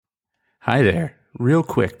Hi there. Real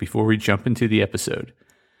quick before we jump into the episode.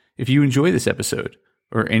 If you enjoy this episode,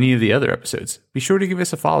 or any of the other episodes, be sure to give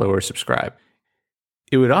us a follow or subscribe.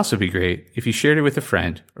 It would also be great if you shared it with a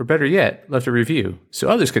friend, or better yet, left a review so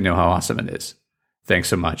others can know how awesome it is. Thanks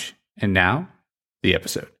so much. And now, the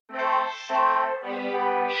episode.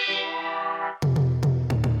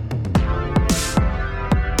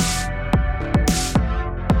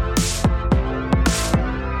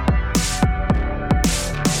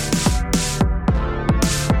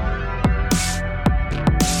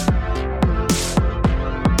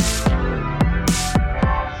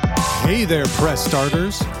 Hey there, Press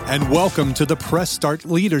Starters, and welcome to the Press Start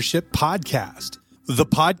Leadership Podcast, the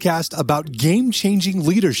podcast about game-changing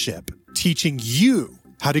leadership, teaching you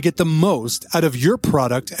how to get the most out of your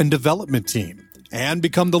product and development team and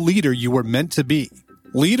become the leader you were meant to be.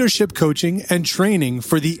 Leadership coaching and training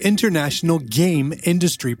for the international game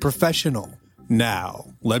industry professional.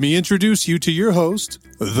 Now, let me introduce you to your host,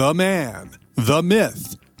 the man, the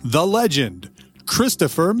myth, the legend,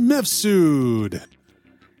 Christopher Mifsud.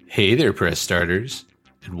 Hey there, Press Starters,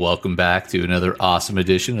 and welcome back to another awesome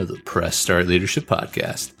edition of the Press Start Leadership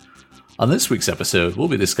Podcast. On this week's episode, we'll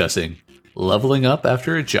be discussing leveling up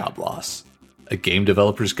after a job loss, a game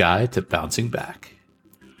developer's guide to bouncing back.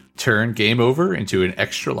 Turn game over into an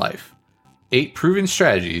extra life. 8 proven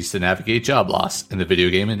strategies to navigate job loss in the video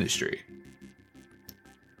game industry.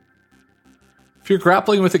 If you're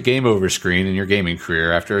grappling with a game over screen in your gaming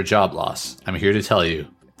career after a job loss, I'm here to tell you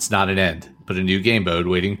it's not an end, but a new game mode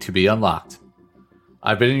waiting to be unlocked.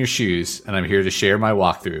 I've been in your shoes, and I'm here to share my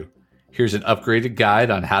walkthrough. Here's an upgraded guide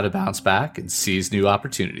on how to bounce back and seize new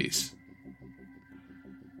opportunities.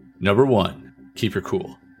 Number 1, keep your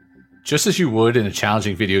cool. Just as you would in a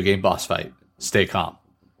challenging video game boss fight, stay calm.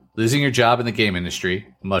 Losing your job in the game industry,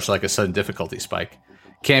 much like a sudden difficulty spike,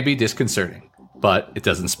 can be disconcerting, but it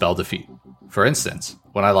doesn't spell defeat. For instance,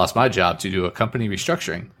 when I lost my job due to a company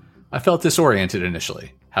restructuring, I felt disoriented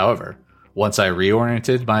initially. However, once I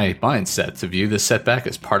reoriented my mindset to view this setback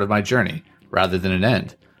as part of my journey rather than an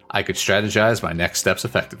end, I could strategize my next steps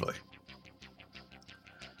effectively.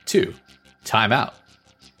 2. Time out.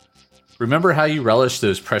 Remember how you relish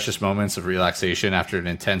those precious moments of relaxation after an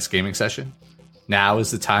intense gaming session? Now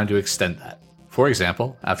is the time to extend that. For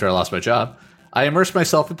example, after I lost my job, I immersed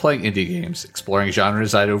myself in playing indie games, exploring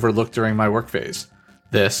genres I'd overlooked during my work phase.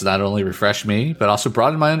 This not only refreshed me, but also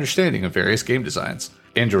broadened my understanding of various game designs,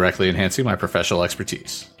 indirectly enhancing my professional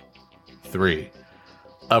expertise. 3.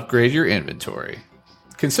 Upgrade your inventory.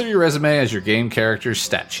 Consider your resume as your game character's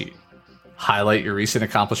stat sheet. Highlight your recent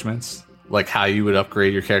accomplishments, like how you would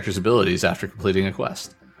upgrade your character's abilities after completing a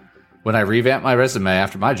quest. When I revamped my resume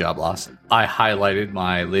after my job loss, I highlighted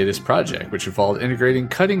my latest project, which involved integrating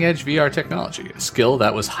cutting-edge VR technology, a skill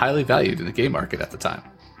that was highly valued in the game market at the time.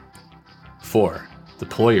 4.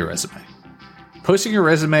 Deploy your resume. Posting your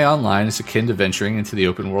resume online is akin to venturing into the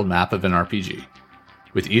open world map of an RPG.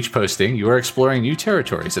 With each posting, you are exploring new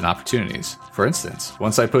territories and opportunities. For instance,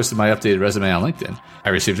 once I posted my updated resume on LinkedIn, I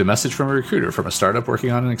received a message from a recruiter from a startup working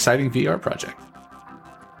on an exciting VR project.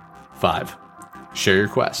 5. Share your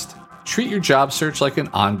quest. Treat your job search like an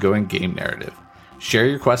ongoing game narrative. Share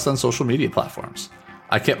your quest on social media platforms.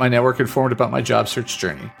 I kept my network informed about my job search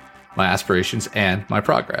journey, my aspirations, and my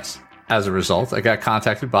progress. As a result, I got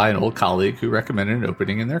contacted by an old colleague who recommended an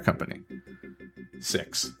opening in their company.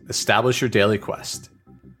 6. Establish your daily quest.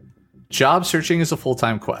 Job searching is a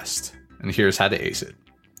full-time quest, and here's how to ace it.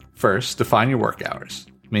 First, define your work hours.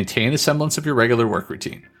 Maintain a semblance of your regular work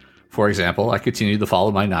routine. For example, I continue to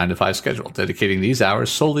follow my 9-to-5 schedule, dedicating these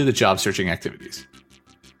hours solely to job searching activities.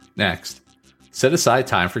 Next, set aside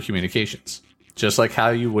time for communications. Just like how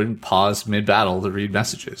you wouldn't pause mid-battle to read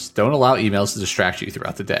messages, don't allow emails to distract you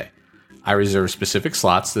throughout the day. I reserve specific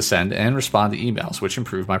slots to send and respond to emails, which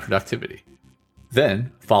improve my productivity.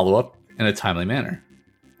 Then, follow up in a timely manner.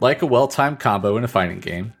 Like a well-timed combo in a fighting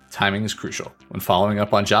game, timing is crucial when following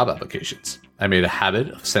up on job applications. I made a habit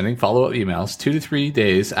of sending follow-up emails 2 to 3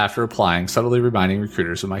 days after applying, subtly reminding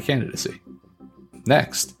recruiters of my candidacy.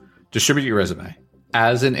 Next, distribute your resume.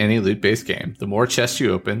 As in any loot-based game, the more chests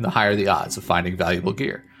you open, the higher the odds of finding valuable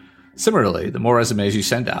gear. Similarly, the more resumes you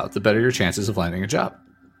send out, the better your chances of landing a job.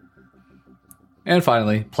 And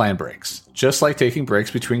finally, plan breaks. Just like taking breaks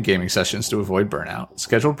between gaming sessions to avoid burnout,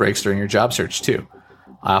 schedule breaks during your job search too.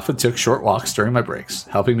 I often took short walks during my breaks,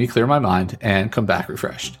 helping me clear my mind and come back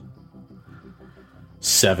refreshed.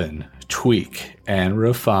 7. Tweak and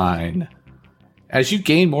refine. As you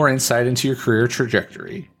gain more insight into your career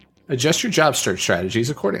trajectory, adjust your job search strategies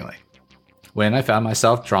accordingly. When I found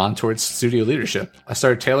myself drawn towards studio leadership, I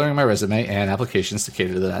started tailoring my resume and applications to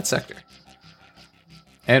cater to that sector.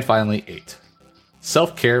 And finally, 8.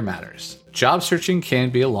 Self-care matters. Job searching can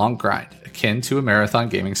be a long grind, akin to a marathon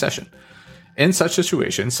gaming session. In such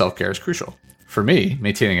situations, self-care is crucial. For me,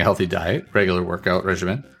 maintaining a healthy diet, regular workout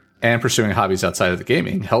regimen, and pursuing hobbies outside of the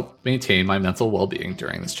gaming help maintain my mental well-being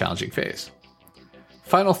during this challenging phase.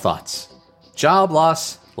 Final thoughts. Job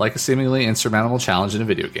loss, like a seemingly insurmountable challenge in a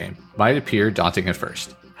video game, might appear daunting at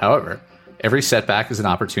first. However, every setback is an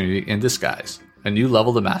opportunity in disguise, a new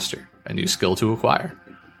level to master, a new skill to acquire.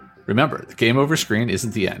 Remember, the game over screen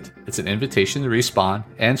isn't the end. It's an invitation to respawn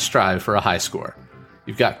and strive for a high score.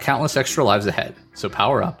 You've got countless extra lives ahead, so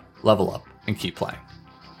power up, level up, and keep playing.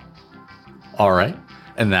 All right,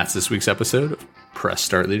 and that's this week's episode of Press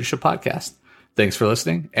Start Leadership Podcast. Thanks for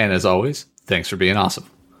listening, and as always, thanks for being awesome.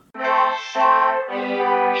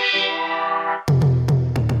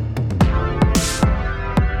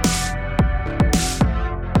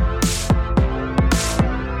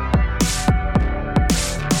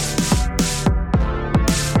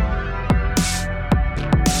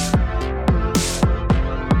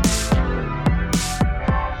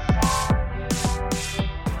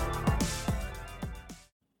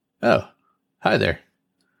 Oh, hi there.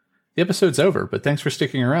 The episode's over, but thanks for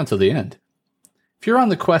sticking around till the end. If you're on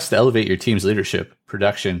the quest to elevate your team's leadership,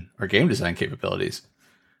 production, or game design capabilities,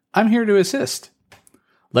 I'm here to assist.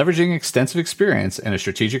 Leveraging extensive experience and a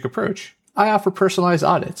strategic approach, I offer personalized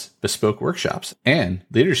audits, bespoke workshops, and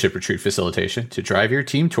leadership retreat facilitation to drive your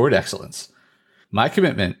team toward excellence. My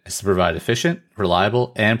commitment is to provide efficient,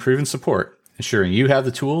 reliable, and proven support, ensuring you have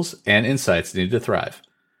the tools and insights needed to thrive.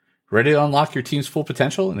 Ready to unlock your team's full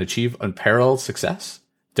potential and achieve unparalleled success?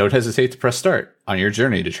 Don't hesitate to press start on your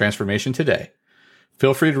journey to transformation today.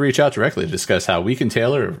 Feel free to reach out directly to discuss how we can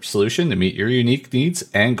tailor a solution to meet your unique needs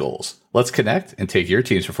and goals. Let's connect and take your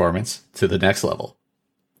team's performance to the next level.